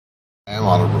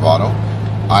Auto Bravado.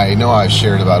 I know I've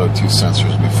shared about O2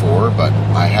 sensors before, but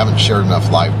I haven't shared enough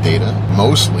live data,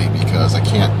 mostly because I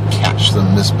can't catch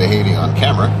them misbehaving on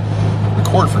camera.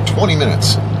 Record for 20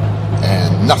 minutes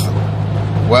and nothing.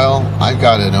 Well, I've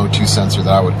got an O2 sensor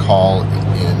that I would call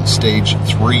in stage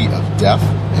 3 of death.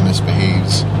 It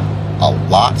misbehaves a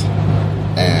lot,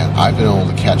 and I've been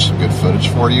able to catch some good footage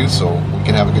for you, so we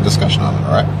can have a good discussion on it,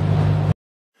 alright?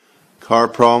 Car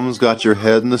problems got your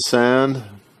head in the sand?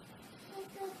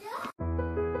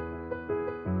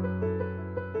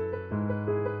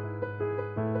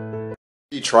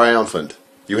 Be triumphant.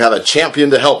 You have a champion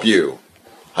to help you.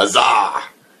 Huzzah!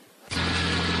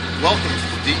 Welcome to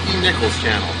the D.E. Nichols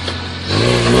channel.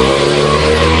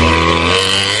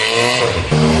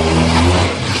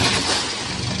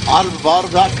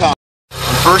 Autobravado.com.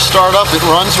 First startup, it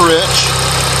runs rich.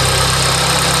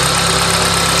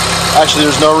 Actually,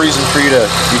 there's no reason for you to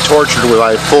be tortured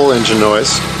with full engine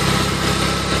noise.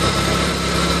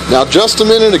 Now, just a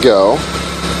minute ago,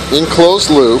 in closed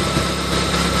loop,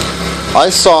 I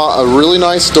saw a really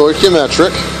nice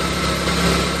stoichiometric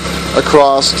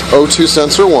across O2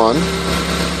 sensor 1,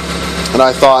 and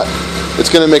I thought, it's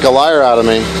going to make a liar out of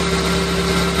me.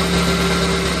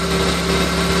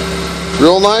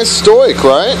 Real nice stoic,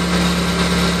 right?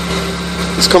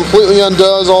 This completely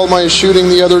undoes all my shooting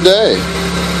the other day.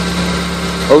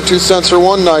 O2 sensor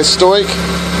 1, nice stoic.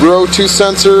 Rear O2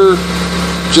 sensor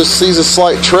just sees a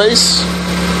slight trace.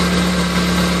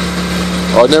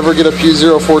 I'd never get a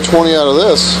P0420 out of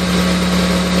this.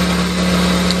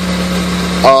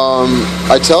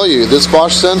 I tell you, this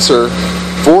Bosch sensor,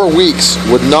 4 weeks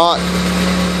would not,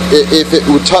 if it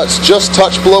would just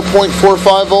touch below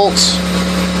 0.45 volts,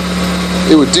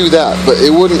 it would do that, but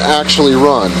it wouldn't actually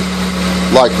run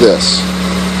like this.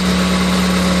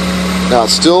 Now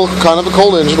it's still kind of a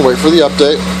cold engine, wait for the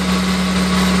update.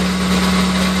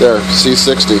 There,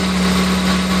 C60.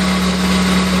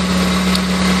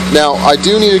 Now I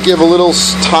do need to give a little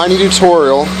tiny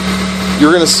tutorial.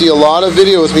 You're going to see a lot of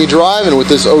video with me driving with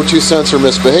this O2 sensor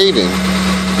misbehaving.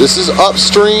 This is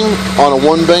upstream on a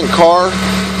one-bank car.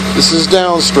 This is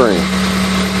downstream.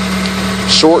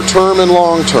 Short term and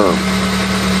long term.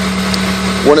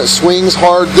 When it swings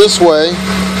hard this way,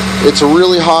 it's a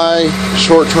really high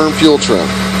short-term fuel trim.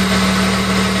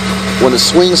 When it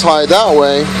swings high that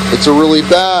way, it's a really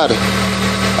bad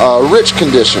rich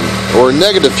condition or a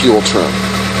negative fuel trim.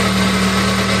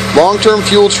 Long-term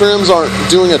fuel trims aren't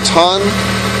doing a ton.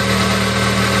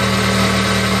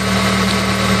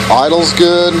 Idle's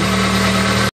good.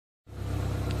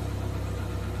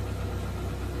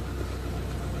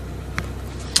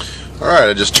 Alright,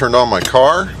 I just turned on my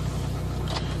car.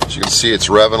 As you can see, it's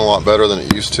revving a lot better than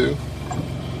it used to.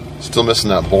 Still missing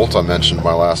that bolt I mentioned in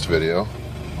my last video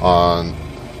on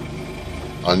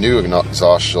a new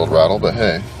exhaust shield rattle, but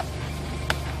hey.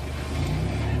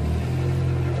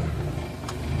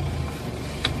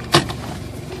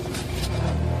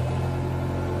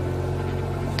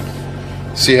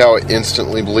 See how it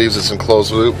instantly believes it's in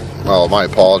closed loop? Well, my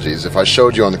apologies. If I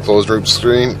showed you on the closed loop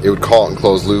screen, it would call it in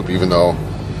closed loop even though,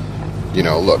 you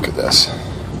know, look at this.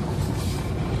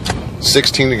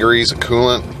 16 degrees of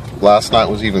coolant. Last night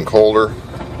was even colder.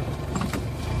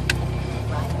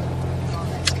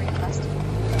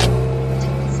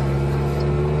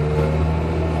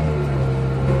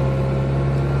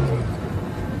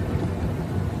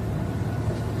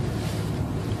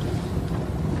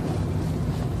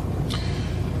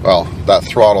 Well, that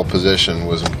throttle position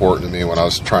was important to me when I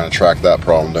was trying to track that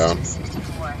problem down.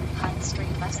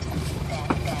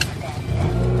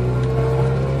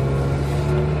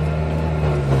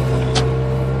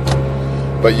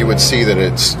 But you would see that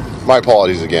it's, my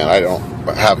apologies again, I don't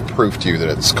have proof to you that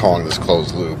it's calling this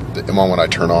closed loop the moment I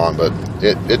turn on, but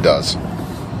it does.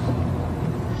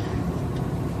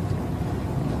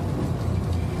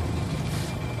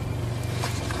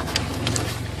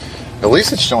 At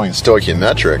least it's showing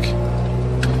stoichiometric.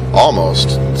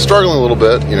 Almost. Struggling a little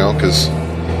bit, you know, because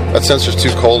that sensor's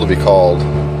too cold to be called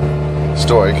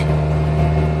stoic.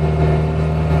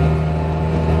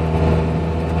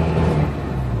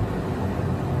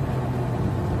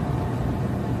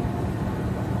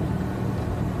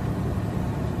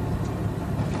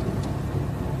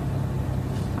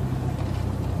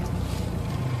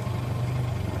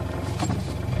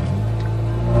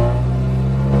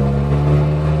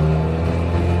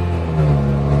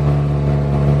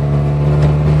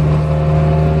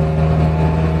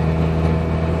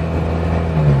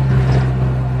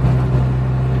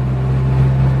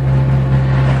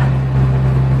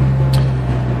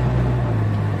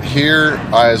 Here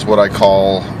is what I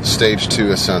call stage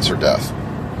 2 of sensor death.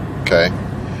 Okay,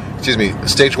 excuse me,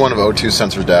 stage 1 of O2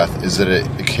 sensor death is that it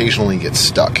occasionally gets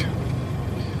stuck,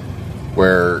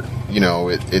 where, you know,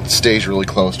 it stays really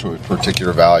close to a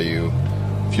particular value.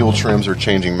 Fuel trims are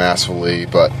changing massively,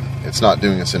 but it's not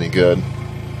doing us any good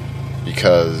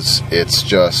because it's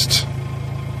just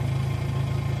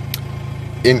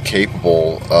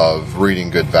incapable of reading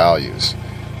good values.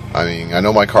 I mean, I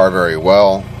know my car very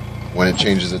well. When it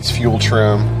changes its fuel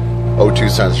trim, O2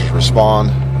 sensors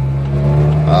respond.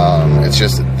 It's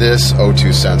just that this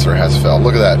O2 sensor has failed.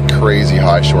 Look at that crazy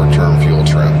high short-term fuel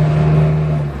trim.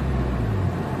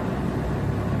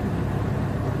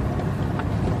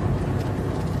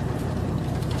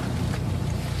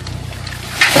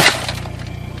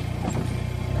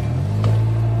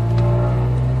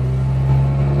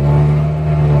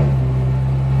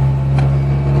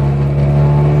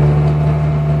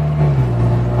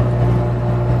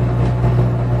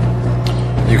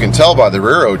 You can tell by the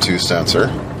rear O2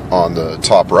 sensor on the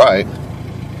top right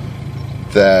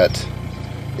that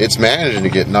it's managing to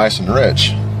get nice and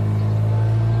rich,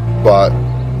 but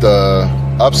the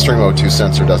upstream O2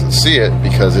 sensor doesn't see it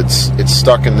because it's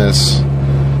stuck in this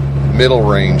middle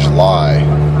range lie.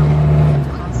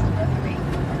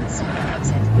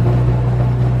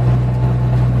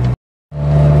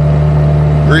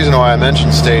 The reason why I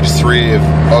mentioned stage 3 of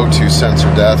O2 sensor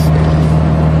death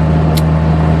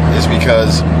is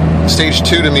because stage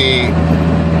 2 to me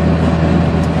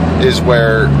is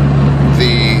where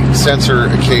the sensor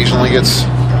occasionally gets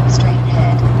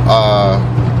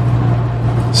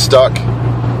stuck.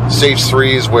 Stage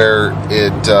 3 is where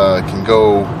it can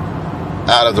go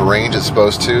out of the range it's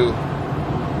supposed to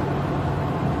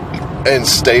and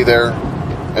stay there.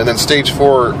 And then stage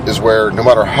 4 is where no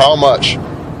matter how much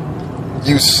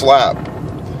you slap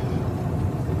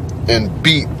and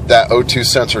beat that O2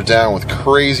 sensor down with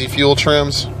crazy fuel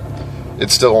trims, it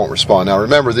still won't respond. Now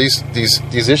remember, these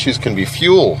issues can be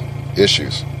fuel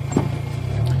issues,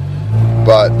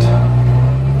 but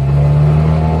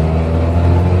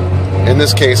in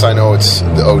this case I know it's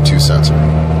the O2 sensor.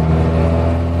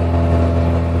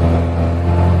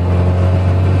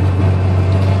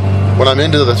 When I'm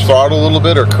into the throttle a little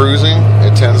bit or cruising,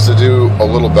 it tends to do a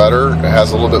little better. It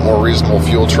has a little bit more reasonable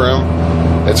fuel trim.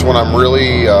 It's when I'm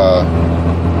really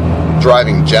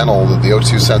driving gentle that the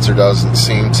O2 sensor doesn't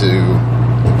seem to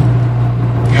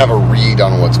have a read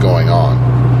on what's going on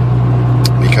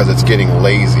because it's getting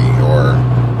lazy or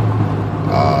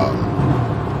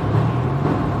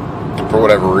for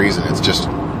whatever reason it's just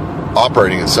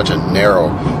operating in such a narrow.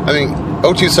 I mean,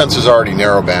 O2 sensor is already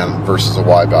narrow band versus a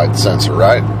wide band sensor,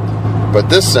 right? But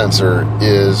this sensor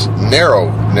is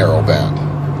narrow band.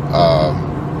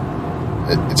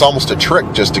 It's almost a trick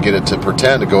just to get it to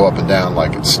pretend to go up and down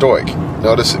like it's stoic.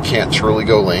 Notice it can't truly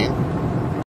go lean.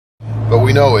 But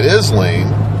we know it is lean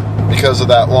because of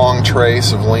that long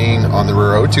trace of lean on the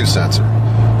rear O2 sensor.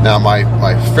 Now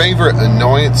my favorite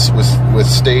annoyance with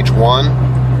stage 1,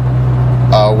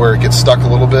 where it gets stuck a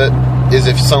little bit, is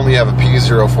if suddenly you have a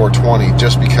P0420,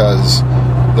 just because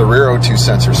the rear O2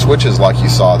 sensor switches like you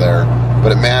saw there,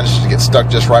 but it manages to get stuck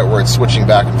just right where it's switching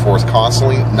back and forth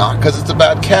constantly, not because it's a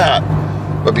bad cat,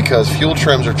 but because fuel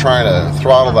trims are trying to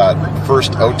throttle that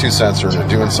first O2 sensor into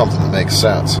doing something that makes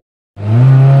sense. I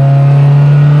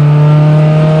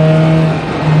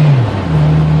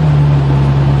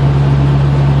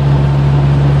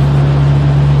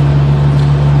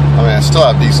mean, I still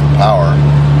have decent power.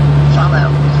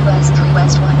 Follow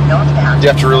West 1 northbound. You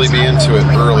have to really be into it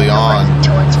early on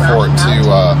for it to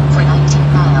for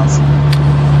 19 miles.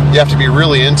 You have to be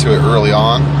really into it early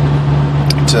on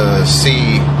to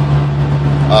see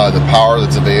the power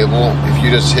that's available. If you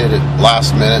just hit it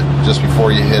last minute, just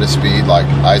before you hit a speed, like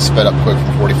I sped up quick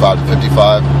from 45 to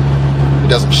 55, it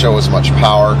doesn't show as much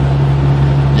power.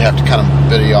 You have to kind of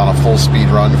be on a full speed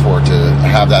run for it to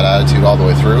have that attitude all the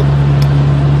way through.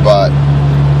 But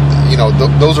you know,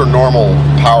 those are normal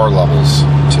power levels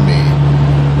to me.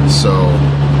 So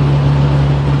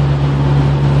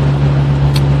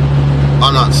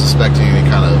I'm not suspecting any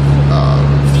kind of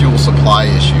fuel supply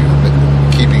issue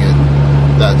keeping it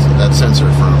that sensor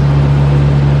from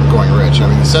going rich. I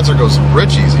mean, the sensor goes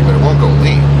rich easy, but it won't go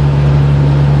lean.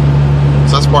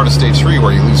 So that's part of stage 3,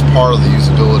 where you lose part of the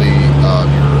usability of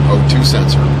your O2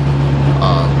 sensor.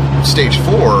 Stage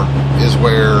 4 is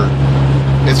where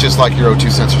it's just like your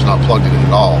O2 sensor's not plugged in at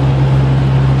all.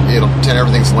 It'll pretend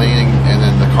everything's leaning, and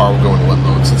then the car will go into limp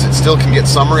mode. Since it still can get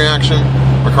some reaction,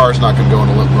 my car's not going to go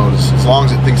into limp mode as long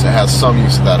as it thinks it has some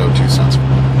use of that O2 sensor.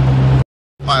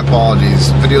 My apologies.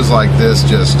 Videos like this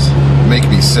just make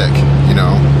me sick, you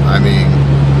know? I mean,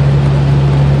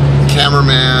 the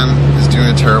cameraman is doing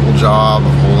doing a terrible job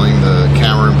of holding the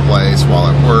camera in place while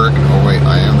I work. Oh wait,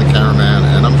 I am the cameraman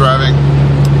and I'm driving.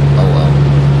 Oh well.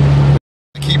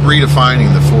 I keep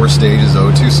redefining the 4 stages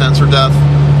O2 sensor death.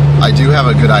 I do have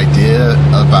a good idea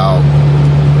about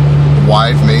why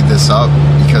I've made this up,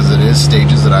 because it is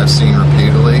stages that I've seen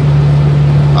repeatedly.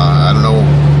 I don't know,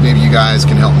 maybe you guys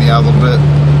can help me out a little bit.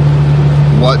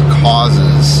 What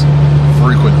causes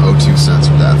frequent O2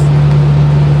 sensor death?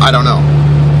 I don't know.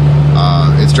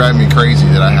 It's driving me crazy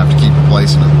that I have to keep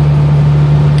replacing them.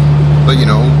 But you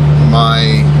know,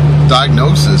 my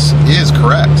diagnosis is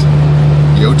correct.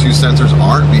 The O2 sensors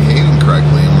aren't behaving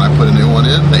correctly, and when I put a new one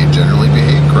in, they generally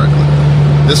behave correctly.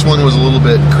 This one was a little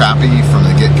bit crappy from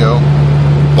the get-go.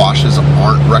 Bosch's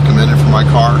aren't recommended for my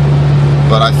car,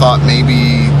 but I thought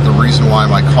maybe the reason why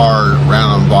my car ran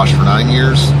on Bosch for 9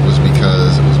 years was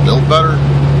because it was built better.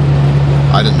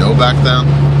 I didn't know back then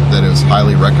that it was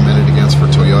highly recommended against for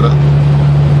Toyota.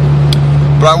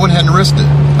 But I went ahead and risked it.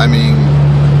 I mean,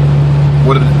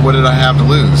 what did I have to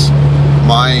lose?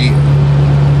 My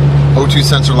O2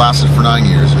 sensor lasted for 9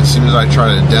 years, and as soon as I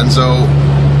tried a Denso,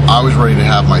 I was ready to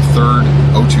have my 3rd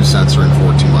O2 sensor in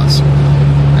 14 months.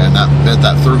 And that meant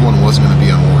that 3rd one wasn't going to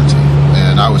be on warranty,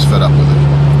 and I was fed up with it.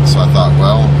 So I thought,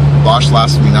 well, Bosch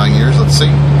lasted me 9 years, let's see.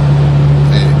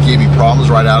 And it gave me problems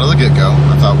right out of the get-go.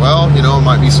 I thought, well, you know, it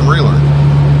might be some relearn.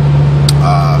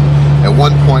 At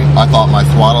one point, I thought my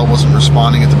throttle wasn't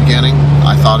responding at the beginning.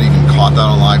 I thought I even caught that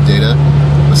on live data.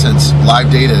 But since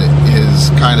live data is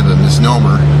kind of a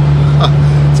misnomer,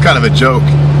 it's kind of a joke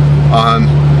on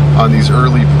these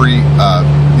early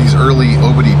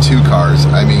OBD2 cars.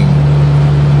 I mean,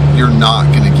 you're not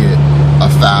going to get a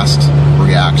fast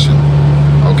reaction,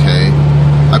 okay?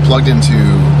 I plugged into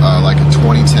like a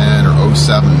 2010 or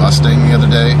 07 Mustang the other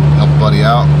day, helped a buddy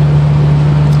out,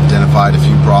 identified a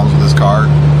few problems with his car,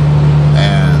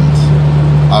 and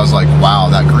I was like, wow,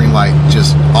 that green light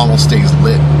just almost stays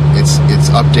lit. It's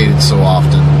updated so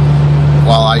often.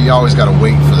 Well, you always got to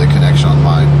wait for the connection on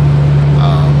mine.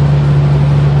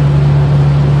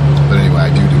 But anyway,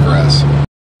 I do digress.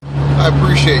 I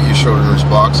appreciate you, Schrodinger's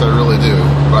box, I really do.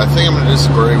 But I think I'm going to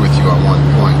disagree with you on one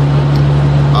point.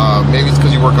 Maybe it's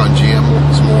because you work on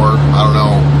GMs more, I don't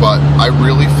know. But I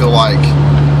really feel like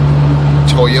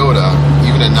Toyota,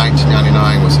 even in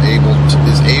 1999, is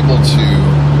able to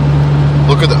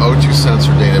look at the O2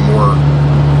 sensor data more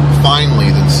finely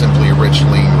than simply rich,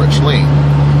 lean, rich, lean.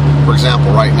 For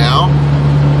example, right now,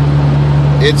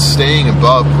 it's staying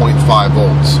above 0.5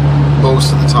 volts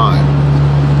most of the time.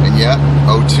 And yet,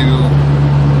 O2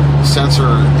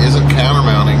 sensor isn't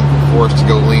countermounting for us to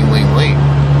go lean, lean, lean.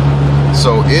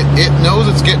 So it knows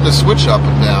it's getting the switch up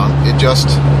and down. It just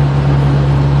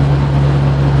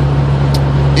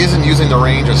isn't using the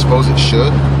range I suppose it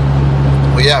should.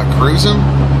 But yeah, cruising,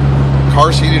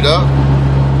 car's heated up,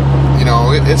 you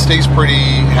know, it stays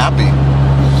pretty happy.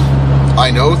 I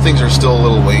know things are still a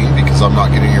little lean because I'm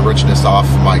not getting any richness off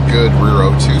my good rear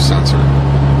O2 sensor.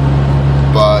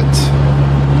 But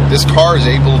this car is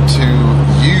able to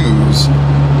use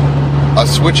a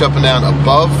switch up and down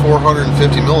above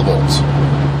 450 millivolts.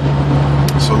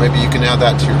 So maybe you can add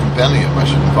that to your compendium. I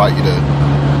should invite you to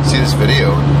see this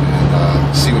video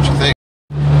and see what you think.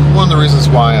 One of the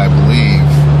reasons why I believe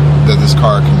that this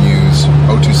car can use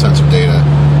O2 sensor data,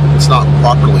 it's not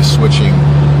properly switching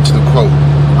to the quote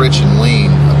rich and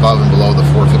lean above and below the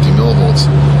 450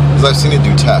 millivolts, because I've seen it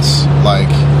do tests.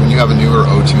 Like when you have a newer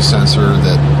O2 sensor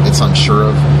that it's unsure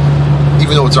of,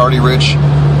 even though it's already rich,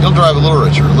 you'll drive a little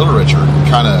richer, and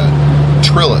kind of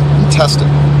trill it and test it.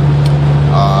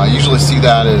 I usually see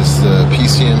that as the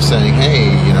PCM saying,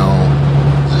 hey, you know,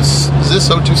 is this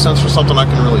O2 sensor something I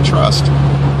can really trust?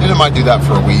 And it might do that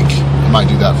for a week, it might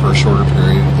do that for a shorter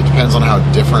period. It depends on how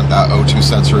different that O2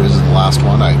 sensor is than the last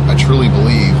one. I truly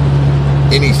believe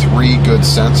any 3 good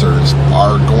sensors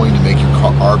are going to make your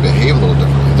car behave a little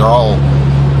differently. They're all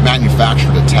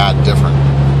manufactured a tad different.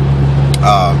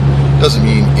 Doesn't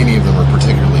mean any of them are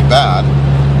particularly bad.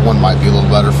 One might be a little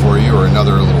better for you or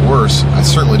another a little worse. I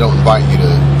certainly don't invite you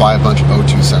to buy a bunch of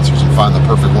O2 sensors and find the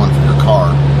perfect one for your car,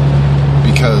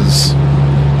 because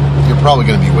you're probably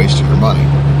going to be wasting your money.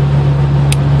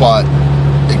 But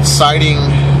exciting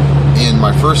in my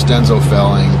first Denso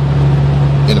failing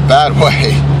in a bad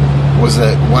way was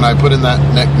that when I put in that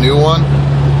new one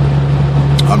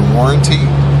on warranty,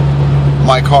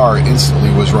 my car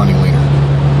instantly was running leaner.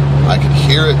 I could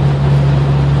hear it.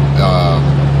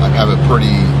 I have a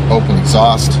pretty open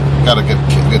exhaust. Got a good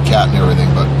cat and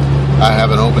everything, but I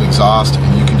have an open exhaust,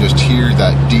 and you can just hear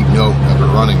that deep note of it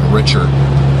running richer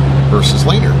versus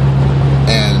leaner.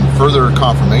 And further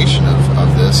confirmation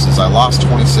of this is I lost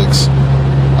 26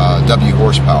 W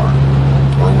horsepower.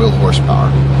 or wheel horsepower.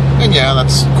 And yeah,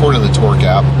 that's according to the torque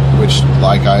app, which,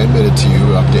 like I admitted to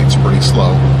you, updates pretty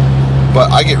slow.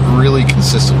 But I get really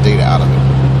consistent data out of it.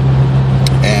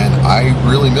 And I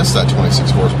really miss that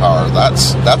 26 horsepower.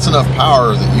 That's enough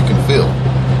power that you can feel.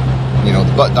 You know,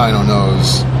 the butt dyno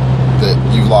knows that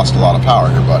you've lost a lot of power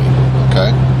here, buddy.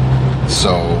 Okay?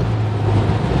 So,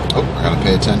 I gotta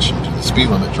pay attention to the speed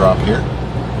limit drop here.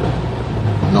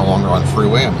 I'm no longer on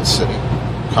freeway, I'm in city.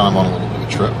 Kind of on a little bit of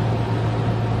a trip.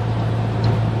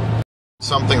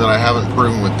 Something that I haven't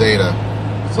proven with data.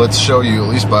 So let's show you, at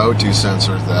least by O2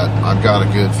 sensor, that I've got a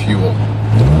good fuel.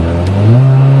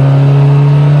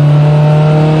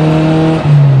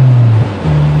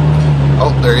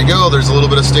 Oh, there you go. There's a little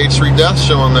bit of stage 3 death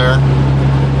showing there.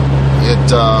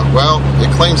 Well,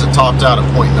 it claims it topped out at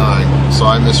 0.9, so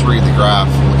I misread the graph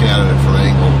looking at it from an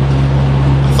angle.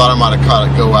 I thought I might have caught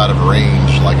it go out of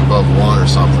range, like above 1 or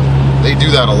something. They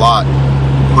do that a lot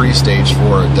pre-stage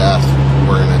 4 of death,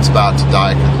 where it's about to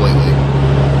die completely.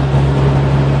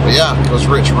 But yeah, it goes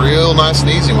rich real nice and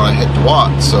easy when I hit the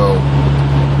watt, so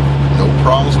no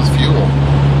problems with fuel.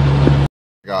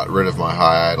 I got rid of my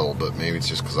high idle, but maybe it's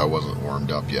just because I wasn't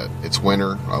warmed up yet. It's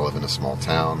winter, I live in a small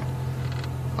town.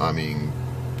 I mean,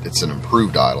 it's an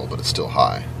improved idle, but it's still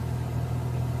high.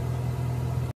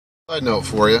 Side note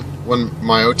for you, when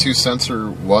my O2 sensor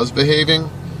was behaving,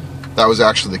 that was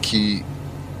actually the key,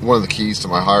 one of the keys to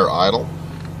my higher idle.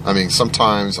 I mean,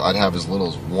 sometimes I'd have as little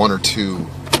as 1 or 2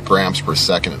 grams per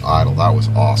second at idle. That was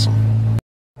awesome.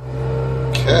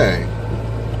 Okay.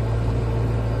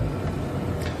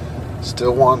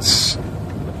 Still wants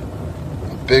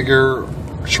a bigger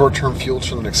short-term fuel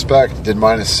trim than expect. Did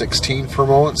minus 16 for a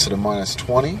moment instead of minus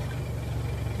 20.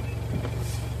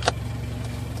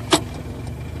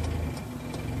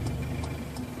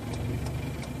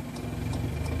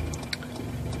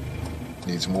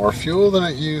 Needs more fuel than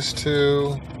it used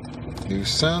to. New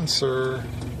sensor.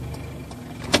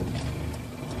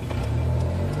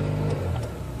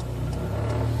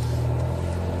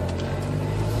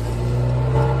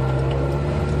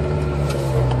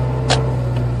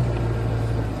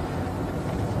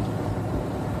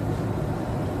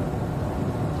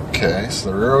 Okay, so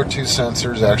the rear O2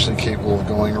 sensor is actually capable of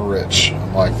going rich,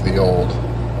 unlike the old.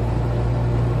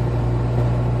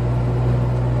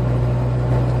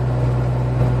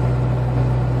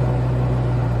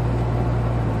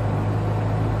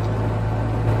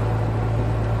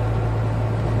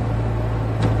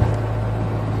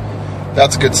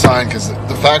 That's a good sign, because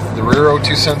the fact that the rear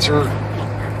O2 sensor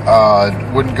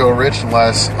wouldn't go rich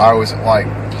unless I was at like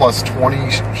plus 20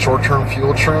 short-term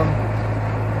fuel trim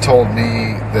told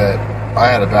me that I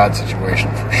had a bad situation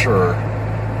for sure.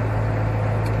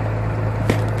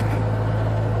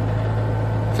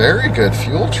 Very good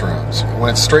fuel trims. When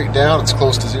it's straight down, it's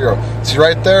close to 0. See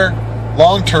right there?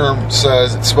 Long term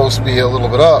says it's supposed to be a little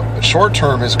bit up, but short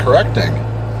term is correcting.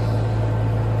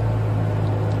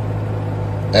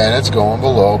 And it's going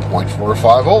below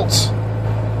 0.45 volts.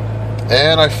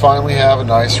 And I finally have a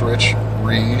nice rich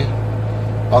read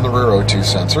on the rear O2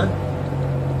 sensor.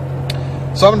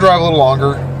 So I'm going to drive a little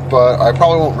longer, but I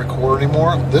probably won't record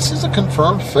anymore. This is a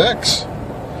confirmed fix.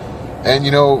 And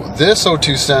you know, this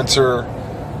O2 sensor,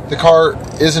 the car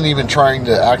isn't even trying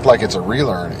to act like it's a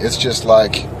relearn. It's just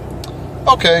like,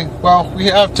 okay, well, we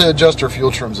have to adjust our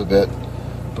fuel trims a bit.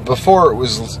 But before it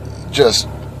was just,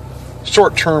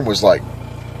 short term was like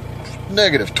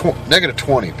negative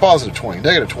 20, positive 20,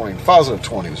 negative 20, positive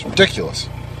 20. It was ridiculous.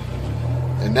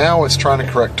 And now it's trying to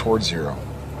correct towards 0.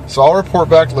 So I'll report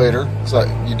back later, because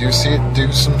you do see it do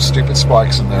some stupid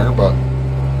spikes in there, but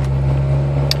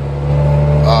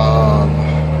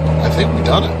I think we've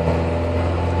done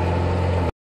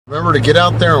it. Remember to get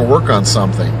out there and work on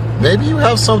something. Maybe you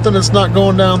have something that's not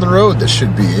going down the road that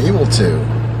should be able to.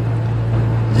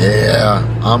 Yeah,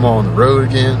 I'm on the road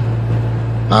again.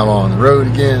 I'm on the road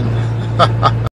again.